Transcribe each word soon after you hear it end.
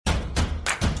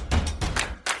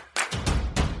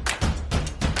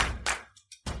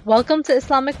Welcome to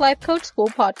Islamic Life Coach School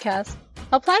Podcast.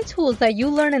 Apply tools that you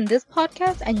learn in this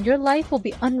podcast and your life will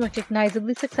be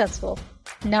unrecognizably successful.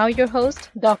 Now your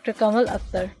host, Dr. Kamal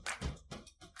Akhtar.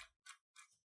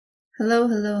 Hello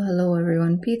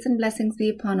everyone. Peace and blessings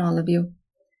be upon all of you.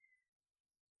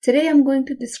 Today I'm going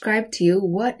to describe to you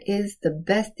what is the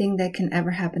best thing that can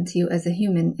ever happen to you as a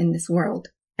human in this world.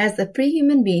 As a free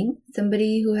human being,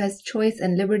 somebody who has choice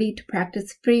and liberty to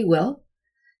practice free will,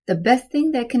 the best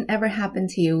thing that can ever happen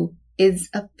to you is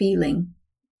a feeling.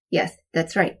 Yes,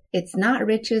 that's right. It's not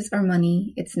riches or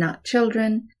money. It's not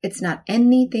children. It's not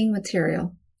anything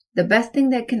material. The best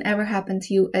thing that can ever happen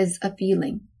to you is a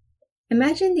feeling.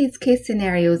 Imagine these case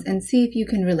scenarios and see if you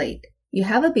can relate. You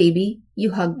have a baby,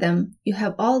 you hug them, you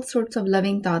have all sorts of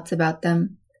loving thoughts about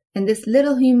them, and this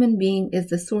little human being is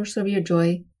the source of your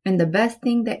joy, and the best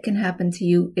thing that can happen to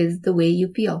you is the way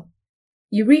you feel.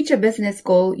 You reach a business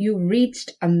goal, you've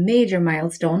reached a major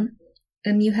milestone,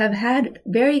 and you have had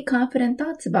very confident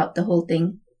thoughts about the whole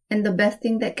thing, and the best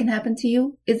thing that can happen to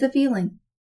you is a feeling.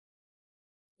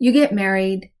 You get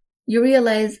married, you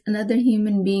realize another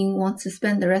human being wants to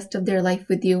spend the rest of their life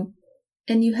with you,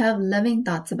 and you have loving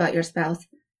thoughts about your spouse,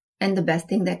 and the best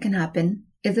thing that can happen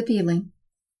is a feeling.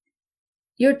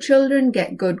 Your children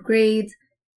get good grades,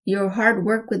 your hard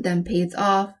work with them pays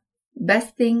off.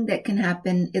 Best thing that can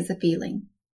happen is a feeling.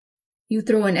 You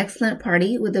throw an excellent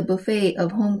party with a buffet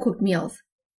of home-cooked meals.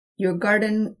 Your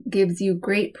garden gives you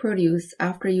great produce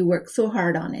after you work so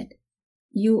hard on it.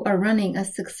 You are running a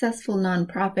successful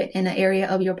nonprofit in an area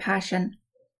of your passion.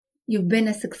 You've been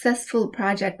a successful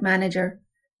project manager.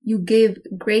 You give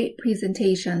great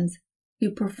presentations.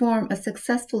 You perform a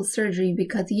successful surgery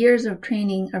because years of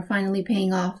training are finally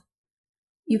paying off.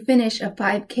 You finish a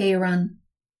 5K run.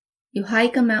 You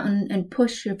hike a mountain and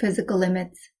push your physical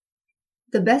limits.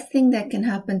 The best thing that can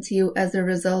happen to you as a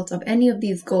result of any of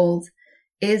these goals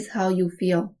is how you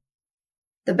feel.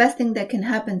 The best thing that can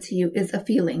happen to you is a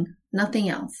feeling, nothing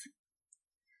else.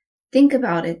 Think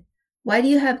about it. Why do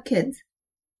you have kids?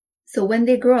 So when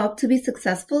they grow up to be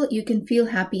successful, you can feel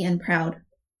happy and proud.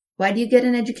 Why do you get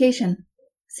an education?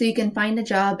 So you can find a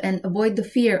job and avoid the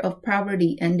fear of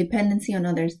poverty and dependency on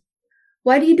others.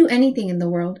 Why do you do anything in the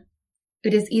world?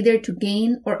 It is either to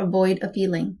gain or avoid a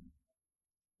feeling.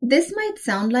 This might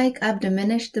sound like I've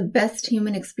diminished the best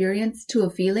human experience to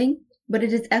a feeling, but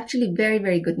it is actually very,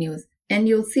 very good news, and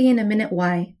you'll see in a minute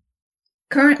why.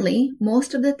 Currently,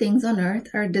 most of the things on earth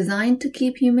are designed to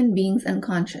keep human beings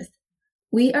unconscious.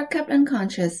 We are kept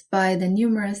unconscious by the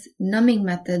numerous numbing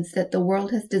methods that the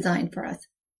world has designed for us.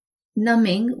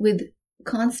 Numbing with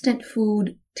constant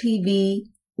food, TV,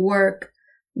 work,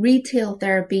 retail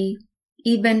therapy,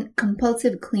 even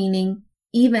compulsive cleaning,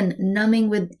 even numbing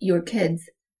with your kids,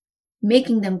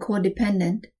 making them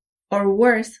codependent, or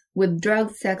worse, with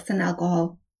drugs, sex, and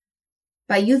alcohol.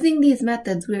 By using these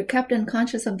methods, we are kept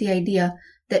unconscious of the idea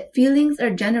that feelings are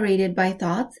generated by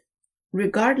thoughts,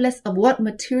 regardless of what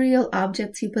material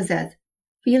objects you possess.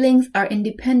 Feelings are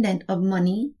independent of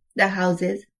money, the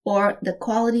houses, or the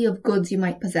quality of goods you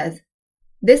might possess.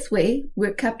 This way,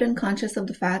 we're kept unconscious of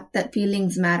the fact that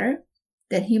feelings matter,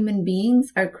 that human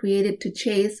beings are created to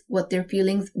chase what their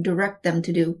feelings direct them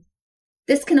to do.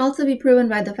 This can also be proven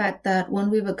by the fact that when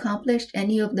we've accomplished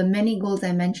any of the many goals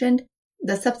I mentioned,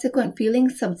 the subsequent feeling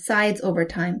subsides over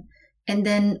time, and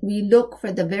then we look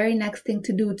for the very next thing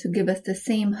to do to give us the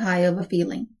same high of a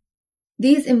feeling.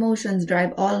 These emotions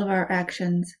drive all of our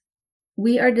actions.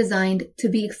 We are designed to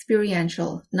be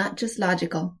experiential, not just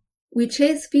logical. We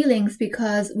chase feelings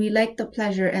because we like the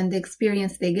pleasure and the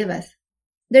experience they give us.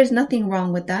 There's nothing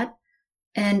wrong with that,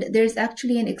 and there's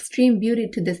actually an extreme beauty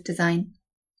to this design.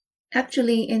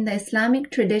 Actually, in the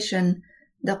Islamic tradition,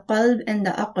 the qalb and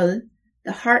the aql,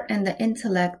 the heart and the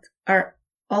intellect, are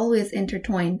always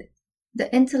intertwined.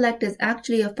 The intellect is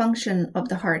actually a function of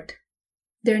the heart.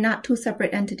 They're not two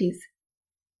separate entities.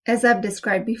 As I've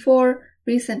described before,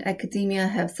 recent academia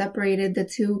have separated the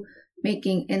two,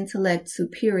 making intellect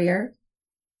superior.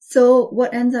 So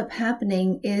what ends up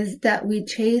happening is that we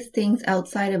chase things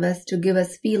outside of us to give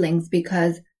us feelings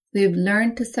because we've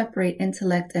learned to separate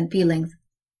intellect and feelings.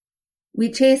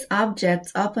 We chase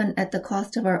objects often at the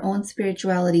cost of our own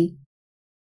spirituality.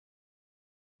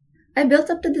 I built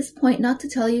up to this point not to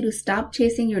tell you to stop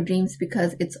chasing your dreams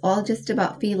because it's all just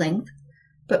about feelings,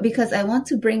 but because I want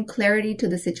to bring clarity to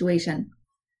the situation.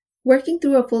 Working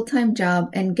through a full-time job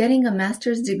and getting a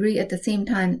master's degree at the same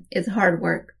time is hard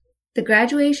work. The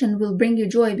graduation will bring you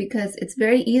joy because it's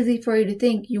very easy for you to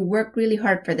think you worked really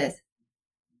hard for this.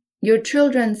 Your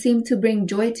children seem to bring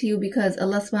joy to you because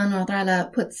Allah subhanahu wa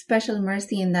ta'ala put special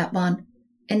mercy in that bond,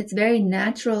 and it's very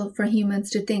natural for humans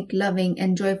to think loving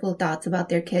and joyful thoughts about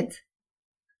their kids.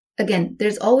 Again,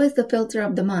 there's always the filter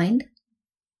of the mind.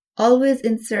 Always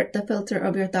insert the filter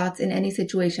of your thoughts in any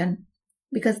situation,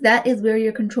 because that is where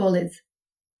your control is.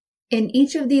 In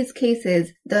each of these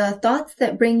cases, the thoughts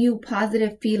that bring you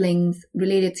positive feelings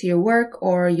related to your work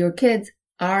or your kids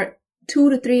are 2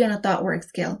 to 3 on a ThoughtWorks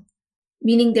scale,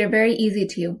 meaning they're very easy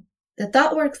to you. The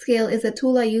ThoughtWorks scale is a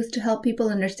tool I use to help people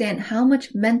understand how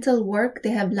much mental work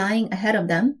they have lying ahead of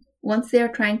them once they are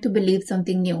trying to believe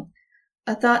something new.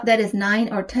 A thought that is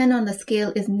 9 or 10 on the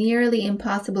scale is nearly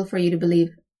impossible for you to believe.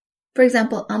 For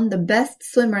example, I'm the best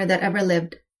swimmer that ever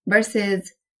lived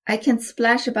versus I can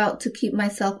splash about to keep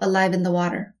myself alive in the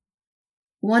water.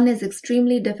 One is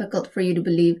extremely difficult for you to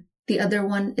believe. The other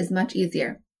one is much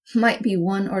easier. Might be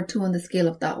 1 or 2 on the scale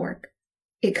of thought work.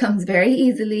 It comes very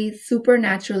easily, super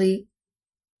naturally.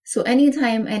 So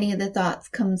anytime any of the thoughts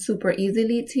come super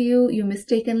easily to you, you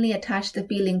mistakenly attach the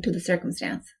feeling to the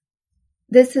circumstance.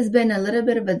 This has been a little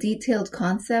bit of a detailed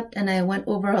concept and I went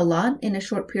over a lot in a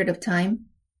short period of time.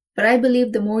 But I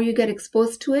believe the more you get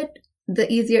exposed to it, the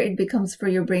easier it becomes for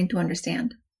your brain to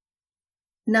understand.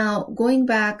 Now, going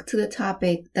back to the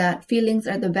topic that feelings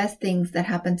are the best things that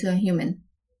happen to a human.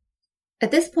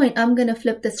 At this point, I'm going to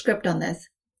flip the script on this.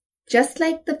 Just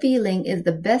like the feeling is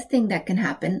the best thing that can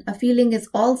happen, a feeling is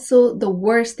also the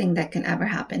worst thing that can ever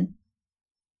happen.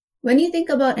 When you think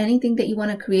about anything that you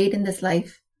want to create in this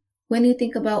life, when you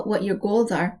think about what your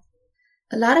goals are,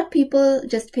 a lot of people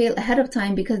just fail ahead of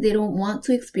time because they don't want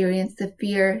to experience the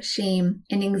fear, shame,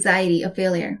 and anxiety of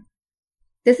failure.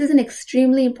 This is an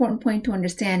extremely important point to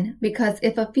understand because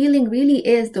if a feeling really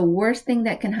is the worst thing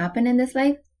that can happen in this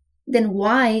life, then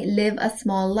why live a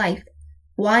small life?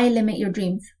 Why limit your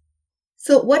dreams?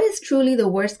 So what is truly the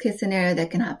worst case scenario that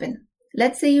can happen?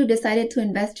 Let's say you decided to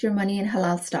invest your money in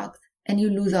halal stocks and you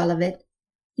lose all of it.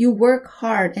 You work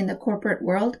hard in the corporate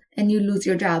world and you lose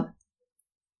your job.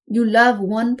 You love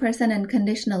one person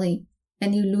unconditionally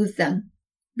and you lose them,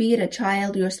 be it a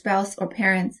child, your spouse, or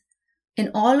parents. In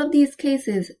all of these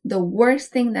cases, the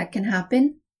worst thing that can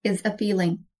happen is a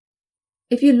feeling.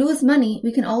 If you lose money,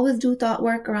 we can always do thought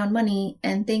work around money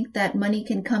and think that money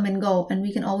can come and go and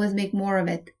we can always make more of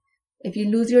it. If you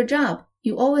lose your job,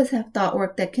 you always have thought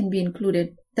work that can be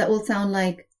included. That will sound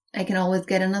like, I can always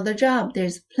get another job.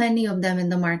 There's plenty of them in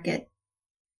the market.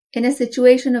 In a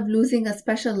situation of losing a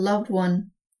special loved one,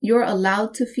 you're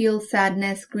allowed to feel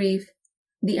sadness, grief.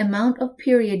 The amount of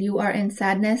period you are in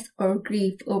sadness or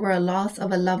grief over a loss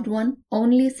of a loved one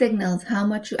only signals how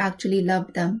much you actually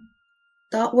loved them.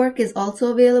 Thought work is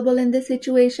also available in this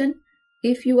situation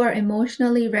if you are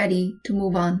emotionally ready to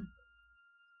move on.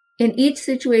 In each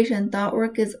situation, thought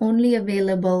work is only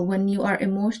available when you are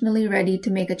emotionally ready to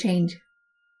make a change.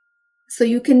 So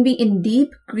you can be in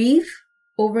deep grief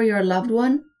over your loved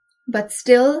one, but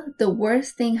still the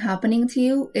worst thing happening to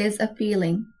you is a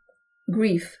feeling,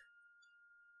 grief.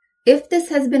 If this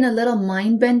has been a little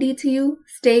mind-bendy to you,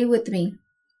 stay with me.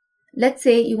 Let's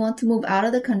say you want to move out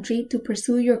of the country to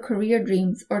pursue your career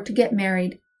dreams or to get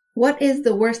married. What is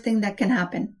the worst thing that can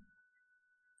happen?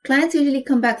 Clients usually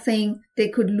come back saying they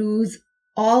could lose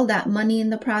all that money in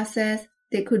the process.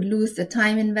 They could lose the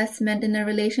time investment in a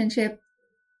relationship.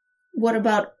 What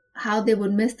about how they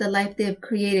would miss the life they've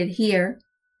created here?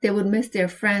 They would miss their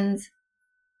friends.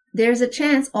 There's a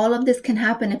chance all of this can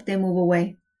happen if they move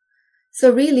away.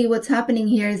 So really what's happening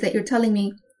here is that you're telling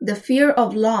me the fear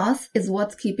of loss is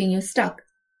what's keeping you stuck.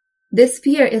 This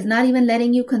fear is not even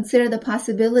letting you consider the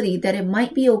possibility that it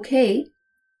might be okay.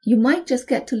 You might just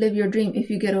get to live your dream if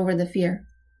you get over the fear.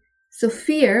 So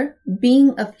fear,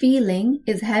 being a feeling,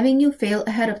 is having you fail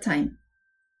ahead of time.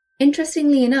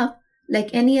 Interestingly enough, like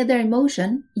any other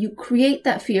emotion, you create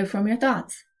that fear from your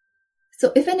thoughts.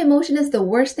 So if an emotion is the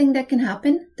worst thing that can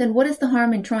happen, then what is the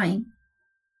harm in trying?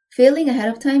 Failing ahead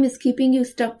of time is keeping you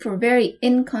stuck for very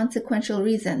inconsequential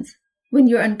reasons when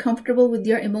you're uncomfortable with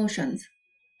your emotions.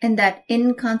 And that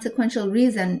inconsequential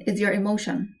reason is your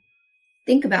emotion.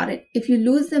 Think about it. If you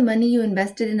lose the money you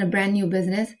invested in a brand new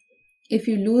business, if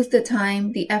you lose the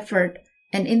time, the effort,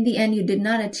 and in the end you did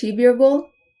not achieve your goal,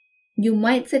 you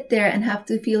might sit there and have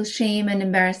to feel shame and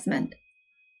embarrassment.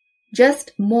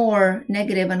 Just more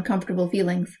negative, uncomfortable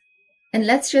feelings. And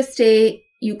let's just say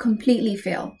you completely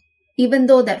fail, even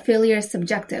though that failure is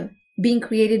subjective, being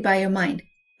created by your mind.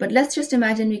 But let's just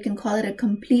imagine we can call it a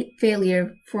complete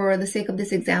failure for the sake of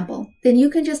this example. Then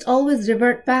you can just always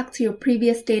revert back to your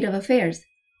previous state of affairs.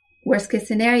 Worst case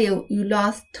scenario, you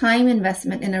lost time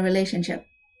investment in a relationship.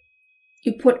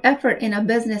 You put effort in a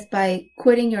business by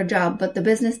quitting your job, but the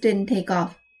business didn't take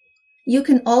off. You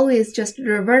can always just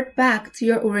revert back to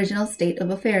your original state of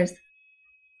affairs.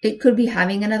 It could be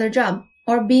having another job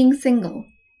or being single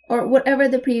or whatever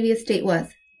the previous state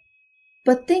was.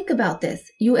 But think about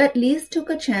this. You at least took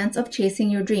a chance of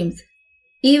chasing your dreams.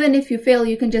 Even if you fail,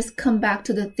 you can just come back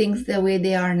to the things the way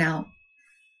they are now.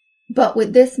 But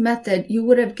with this method, you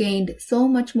would have gained so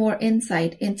much more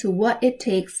insight into what it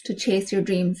takes to chase your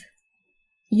dreams.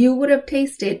 You would have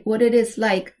tasted what it is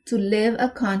like to live a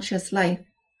conscious life.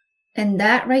 And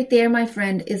that right there, my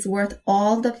friend, is worth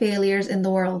all the failures in the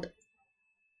world.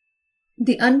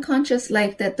 The unconscious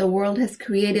life that the world has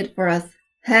created for us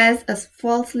has us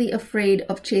falsely afraid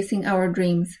of chasing our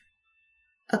dreams.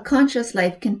 A conscious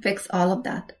life can fix all of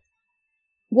that.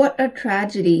 What a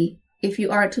tragedy if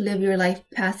you are to live your life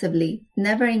passively,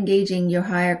 never engaging your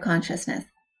higher consciousness.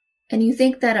 And you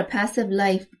think that a passive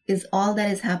life is all that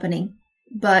is happening,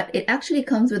 but it actually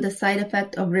comes with a side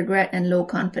effect of regret and low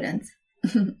confidence.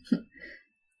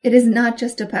 It is not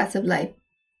just a passive life.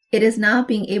 It is not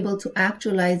being able to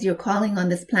actualize your calling on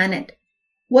this planet.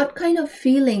 What kind of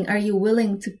feeling are you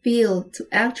willing to feel to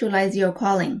actualize your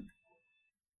calling?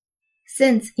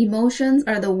 Since emotions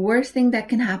are the worst thing that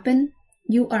can happen,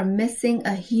 you are missing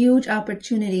a huge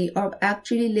opportunity of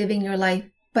actually living your life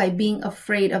by being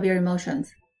afraid of your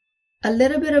emotions. A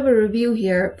little bit of a review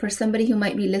here for somebody who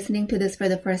might be listening to this for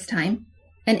the first time.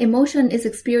 An emotion is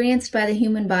experienced by the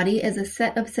human body as a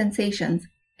set of sensations.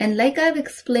 And like I've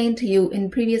explained to you in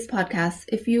previous podcasts,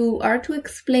 if you are to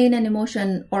explain an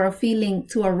emotion or a feeling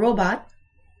to a robot,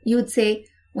 you would say,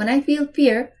 when I feel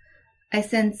fear, I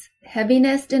sense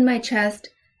heaviness in my chest,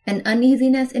 an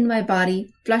uneasiness in my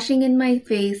body, flushing in my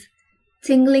face,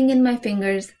 tingling in my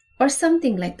fingers, or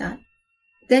something like that.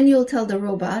 Then you'll tell the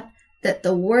robot that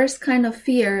the worst kind of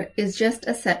fear is just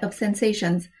a set of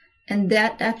sensations, and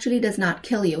that actually does not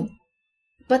kill you.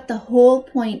 But the whole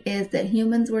point is that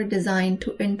humans were designed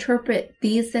to interpret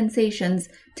these sensations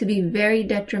to be very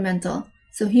detrimental,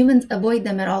 so humans avoid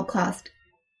them at all cost.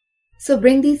 So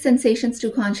bring these sensations to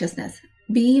consciousness.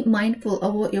 Be mindful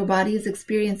of what your body is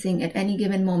experiencing at any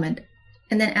given moment,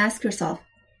 and then ask yourself,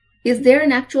 is there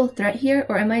an actual threat here,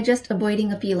 or am I just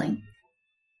avoiding a feeling?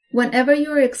 Whenever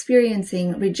you are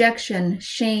experiencing rejection,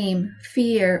 shame,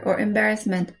 fear, or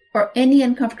embarrassment, or any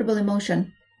uncomfortable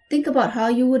emotion, think about how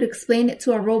you would explain it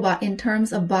to a robot in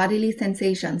terms of bodily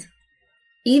sensations.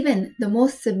 Even the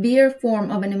most severe form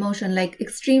of an emotion like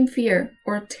extreme fear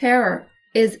or terror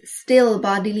is still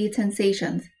bodily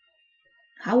sensations.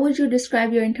 How would you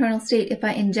describe your internal state if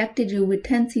I injected you with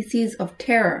 10 cc's of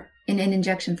terror in an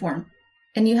injection form,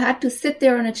 and you had to sit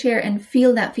there on a chair and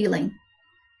feel that feeling?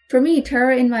 For me,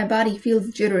 terror in my body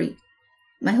feels jittery.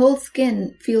 My whole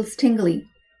skin feels tingly.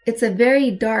 It's a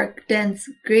very dark, dense,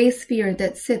 gray sphere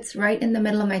that sits right in the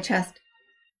middle of my chest.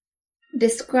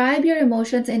 Describe your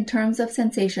emotions in terms of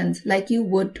sensations like you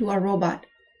would to a robot.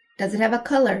 Does it have a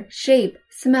color, shape,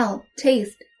 smell,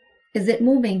 taste? Is it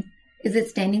moving? Is it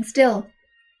standing still?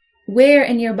 Where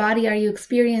in your body are you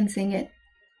experiencing it?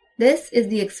 This is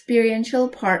the experiential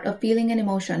part of feeling an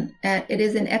emotion, and it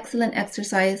is an excellent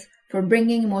exercise for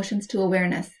bringing emotions to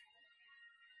awareness.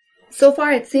 So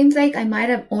far, it seems like I might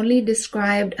have only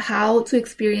described how to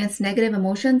experience negative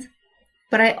emotions,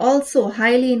 but I also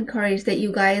highly encourage that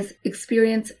you guys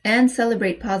experience and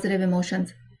celebrate positive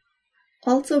emotions.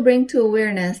 Also bring to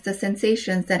awareness the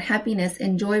sensations that happiness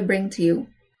and joy bring to you.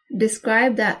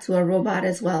 Describe that to a robot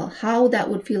as well, how that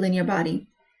would feel in your body.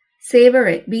 Savor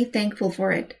it, be thankful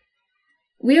for it.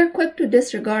 We are quick to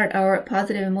disregard our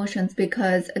positive emotions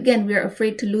because, again, we are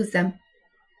afraid to lose them.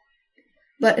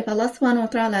 But if Allah subhanahu wa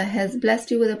ta'ala has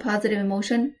blessed you with a positive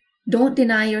emotion, don't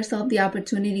deny yourself the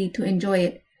opportunity to enjoy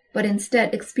it, but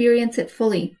instead experience it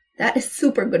fully. That is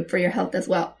super good for your health as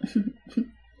well.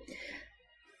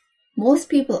 Most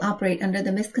people operate under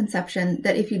the misconception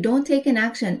that if you don't take an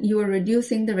action, you are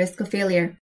reducing the risk of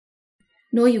failure.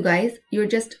 No, you guys, you're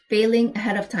just failing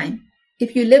ahead of time.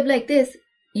 If you live like this,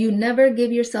 you never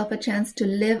give yourself a chance to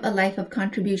live a life of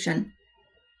contribution.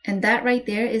 And that right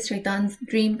there is Shaitan's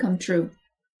dream come true.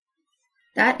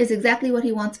 That is exactly what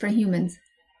he wants for humans,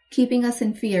 keeping us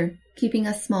in fear, keeping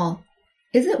us small.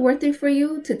 Is it worth it for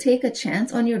you to take a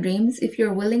chance on your dreams if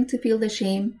you're willing to feel the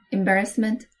shame,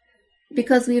 embarrassment?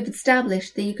 Because we've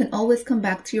established that you can always come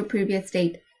back to your previous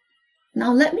state.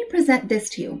 Now let me present this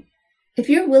to you. If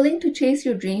you're willing to chase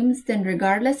your dreams, then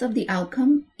regardless of the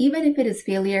outcome, even if it is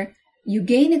failure, you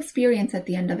gain experience at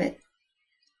the end of it.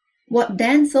 What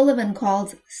Dan Sullivan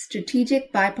calls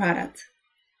strategic byproducts.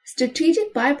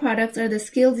 Strategic byproducts are the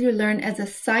skills you learn as a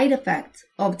side effect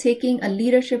of taking a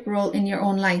leadership role in your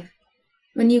own life.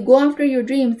 When you go after your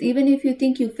dreams, even if you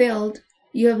think you failed,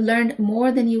 you have learned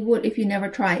more than you would if you never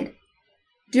tried.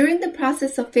 During the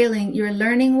process of failing, you're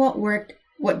learning what worked,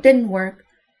 what didn't work,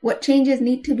 What changes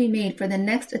need to be made for the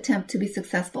next attempt to be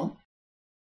successful.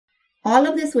 All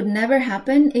of this would never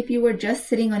happen if you were just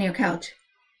sitting on your couch.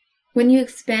 When you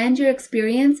expand your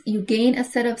experience, you gain a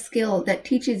set of skill that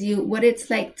teaches you what it's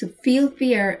like to feel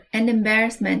fear and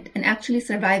embarrassment and actually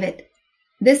survive it.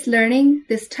 This learning,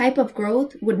 this type of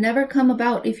growth, would never come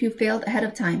about if you failed ahead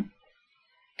of time.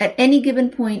 At any given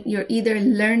point, you're either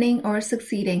learning or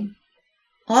succeeding.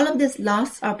 All of this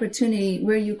lost opportunity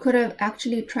where you could have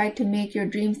actually tried to make your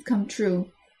dreams come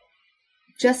true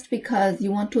just because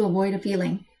you want to avoid a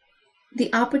feeling.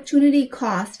 The opportunity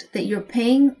cost that you're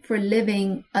paying for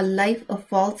living a life of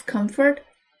false comfort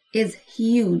is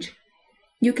huge.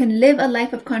 You can live a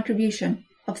life of contribution,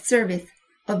 of service,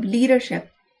 of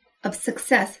leadership, of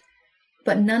success,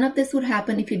 but none of this would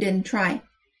happen if you didn't try.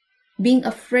 Being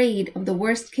afraid of the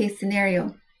worst case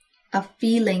scenario, a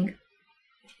feeling.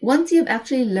 Once you've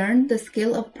actually learned the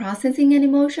skill of processing an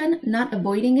emotion, not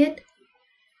avoiding it,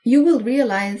 you will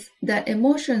realize that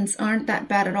emotions aren't that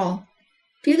bad at all.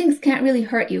 Feelings can't really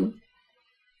hurt you.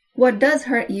 What does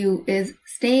hurt you is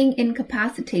staying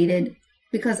incapacitated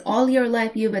because all your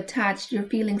life you've attached your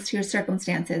feelings to your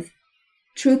circumstances.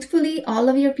 Truthfully, all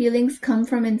of your feelings come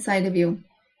from inside of you.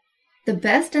 The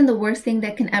best and the worst thing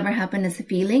that can ever happen is a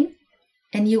feeling,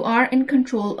 and you are in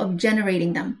control of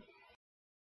generating them.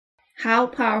 How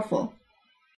powerful.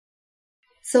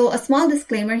 So a small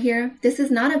disclaimer here, this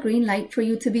is not a green light for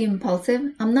you to be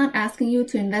impulsive. I'm not asking you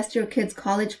to invest your kid's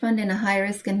college fund in a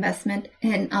high-risk investment,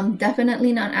 and I'm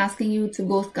definitely not asking you to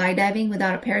go skydiving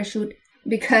without a parachute,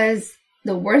 because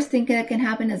the worst thing that can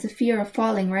happen is a fear of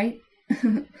falling, right?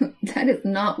 That is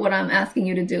not what I'm asking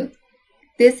you to do.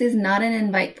 This is not an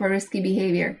invite for risky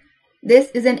behavior.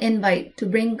 This is an invite to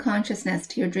bring consciousness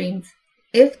to your dreams.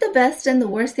 If the best and the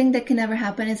worst thing that can ever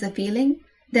happen is a feeling,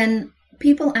 then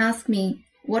people ask me,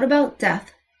 what about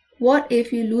death? What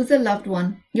if you lose a loved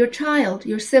one, your child,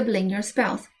 your sibling, your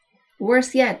spouse?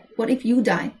 Worse yet, what if you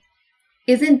die?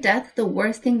 Isn't death the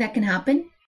worst thing that can happen?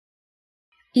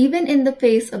 Even in the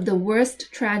face of the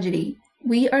worst tragedy,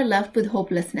 we are left with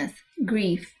hopelessness,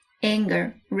 grief,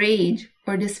 anger, rage,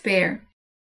 or despair.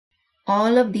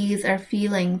 All of these are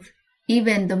feelings.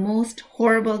 Even the most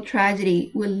horrible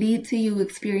tragedy will lead to you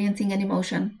experiencing an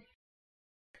emotion.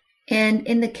 And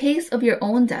in the case of your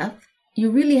own death, you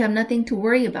really have nothing to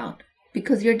worry about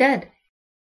because you're dead.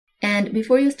 And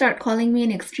before you start calling me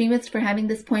an extremist for having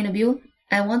this point of view,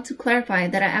 I want to clarify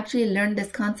that I actually learned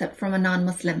this concept from a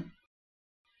non-Muslim.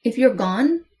 If you're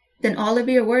gone, then all of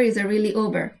your worries are really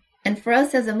over. And for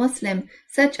us as a Muslim,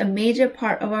 such a major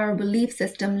part of our belief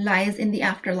system lies in the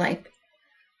afterlife.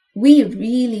 We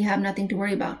really have nothing to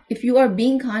worry about. If you are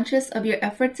being conscious of your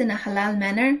efforts in a halal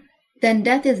manner, then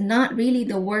death is not really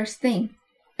the worst thing.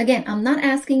 Again, I'm not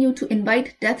asking you to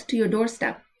invite death to your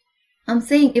doorstep. I'm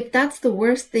saying if that's the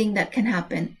worst thing that can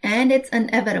happen and it's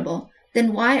inevitable,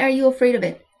 then why are you afraid of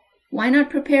it? Why not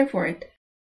prepare for it?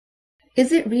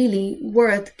 Is it really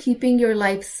worth keeping your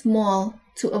life small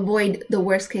to avoid the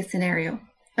worst case scenario,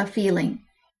 a feeling?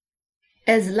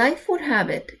 As life would have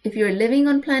it, if you're living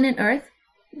on planet Earth,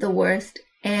 the worst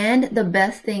and the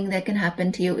best thing that can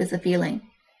happen to you is a feeling.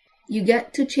 You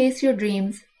get to chase your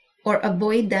dreams or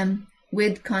avoid them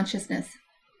with consciousness.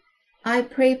 I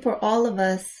pray for all of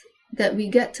us that we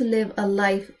get to live a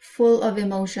life full of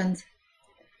emotions.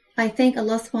 I thank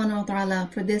Allah subhanahu wa ta'ala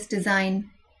for this design.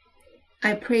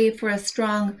 I pray for a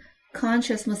strong,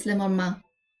 conscious Muslim ummah.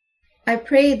 I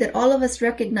pray that all of us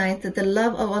recognize that the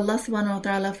love of Allah subhanahu wa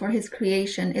ta'ala for His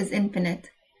creation is infinite.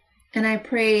 And I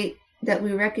pray that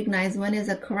we recognize when is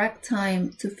a correct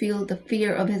time to feel the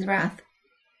fear of His wrath.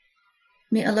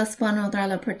 May Allah subhanahu wa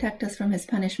ta'ala protect us from His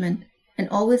punishment and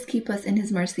always keep us in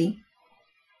His mercy.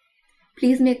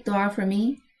 Please make dua for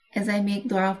me as I make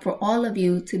dua for all of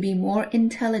you to be more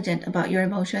intelligent about your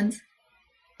emotions.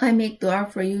 I make dua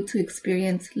for you to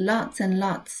experience lots and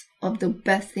lots of the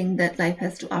best thing that life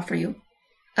has to offer you.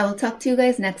 I will talk to you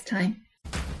guys next time.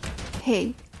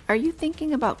 Hey, are you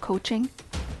thinking about coaching?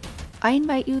 I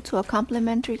invite you to a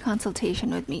complimentary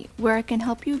consultation with me where I can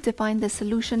help you define the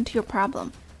solution to your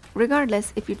problem,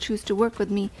 regardless if you choose to work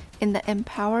with me in the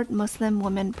Empowered Muslim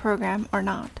Women program or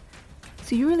not.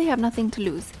 So you really have nothing to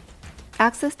lose.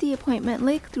 Access the appointment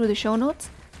link through the show notes,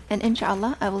 and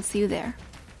inshallah, I will see you there.